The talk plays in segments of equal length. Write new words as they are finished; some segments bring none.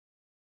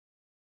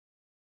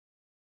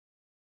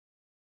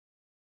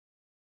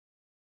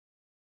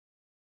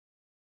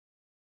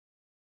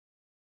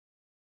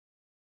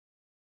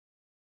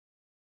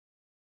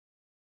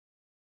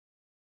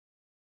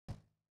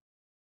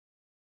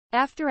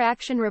After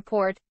Action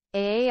Report,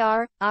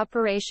 AAR,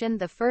 Operation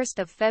 1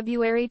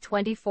 February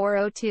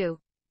 2402.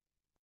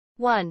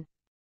 1.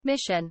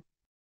 Mission.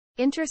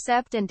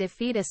 Intercept and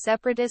defeat a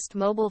separatist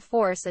mobile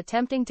force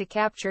attempting to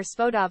capture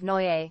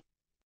Svodovnoye.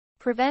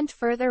 Prevent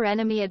further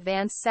enemy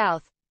advance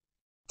south.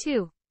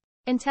 2.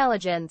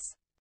 Intelligence.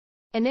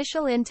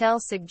 Initial intel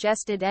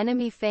suggested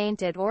enemy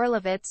feint at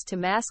Orlovets to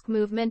mask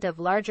movement of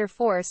larger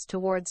force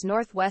towards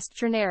northwest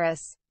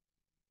Chernarus.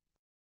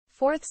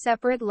 4th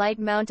Separate Light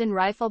Mountain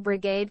Rifle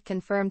Brigade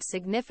confirmed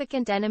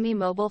significant enemy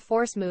mobile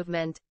force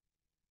movement.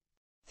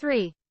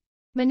 3.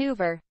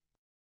 Maneuver.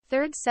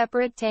 3rd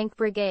Separate Tank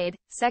Brigade,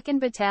 2nd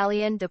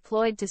Battalion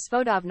deployed to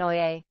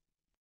Svodovnoye.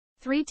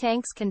 3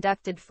 tanks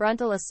conducted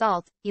frontal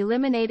assault,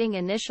 eliminating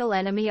initial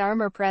enemy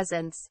armor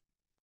presence.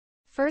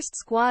 1st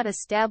Squad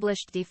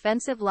established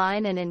defensive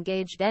line and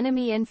engaged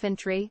enemy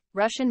infantry,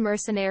 Russian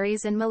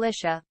mercenaries and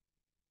militia.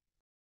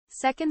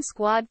 2nd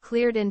Squad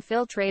cleared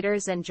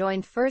infiltrators and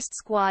joined 1st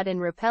Squad in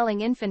repelling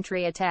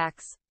infantry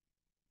attacks.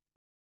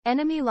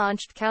 Enemy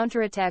launched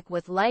counterattack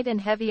with light and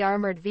heavy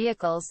armored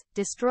vehicles,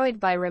 destroyed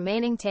by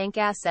remaining tank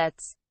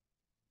assets.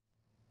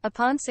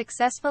 Upon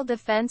successful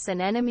defense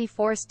and enemy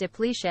force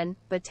depletion,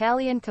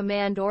 Battalion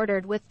Command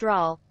ordered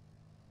withdrawal.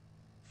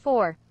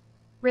 4.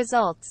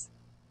 Results.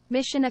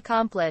 Mission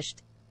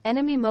accomplished.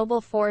 Enemy mobile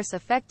force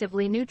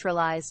effectively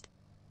neutralized.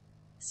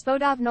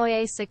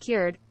 Svodovnoye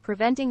secured,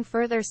 preventing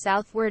further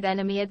southward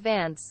enemy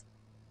advance.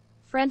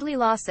 Friendly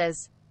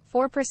losses.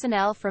 4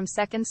 personnel from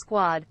 2nd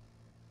Squad.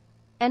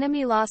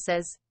 Enemy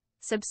losses.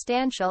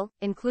 Substantial,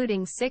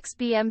 including 6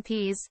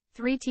 BMPs,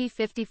 3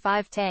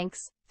 T-55 tanks,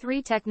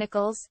 3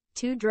 technicals,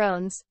 2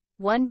 drones,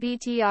 1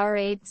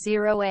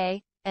 BTR-80A,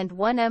 and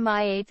 1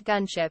 Mi-8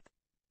 gunship.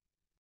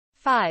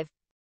 5.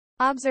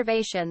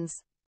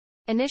 Observations.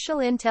 Initial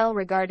intel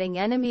regarding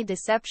enemy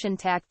deception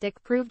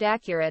tactic proved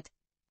accurate.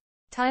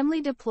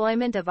 Timely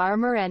deployment of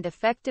armor and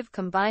effective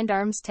combined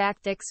arms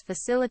tactics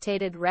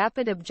facilitated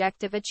rapid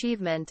objective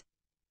achievement.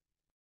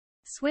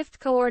 Swift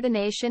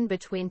coordination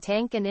between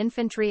tank and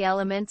infantry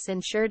elements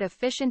ensured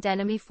efficient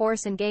enemy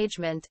force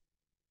engagement.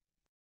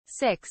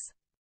 6.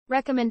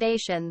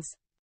 Recommendations.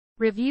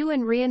 Review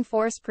and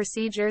reinforce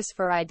procedures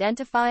for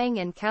identifying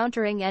and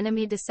countering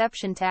enemy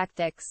deception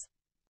tactics.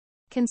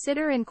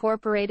 Consider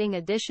incorporating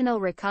additional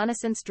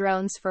reconnaissance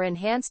drones for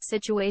enhanced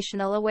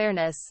situational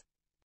awareness.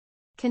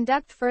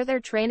 Conduct further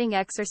training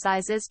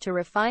exercises to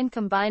refine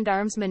combined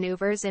arms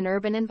maneuvers in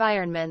urban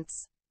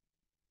environments.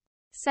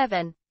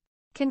 7.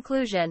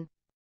 Conclusion.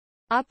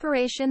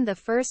 Operation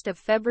 1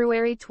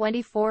 February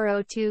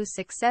 2402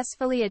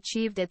 successfully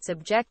achieved its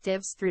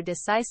objectives through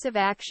decisive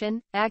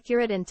action,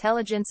 accurate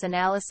intelligence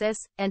analysis,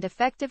 and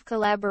effective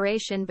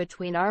collaboration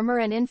between armor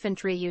and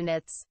infantry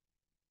units.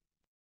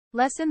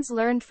 Lessons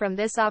learned from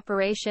this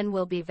operation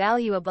will be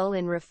valuable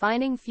in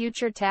refining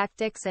future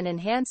tactics and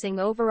enhancing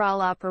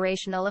overall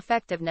operational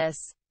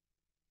effectiveness.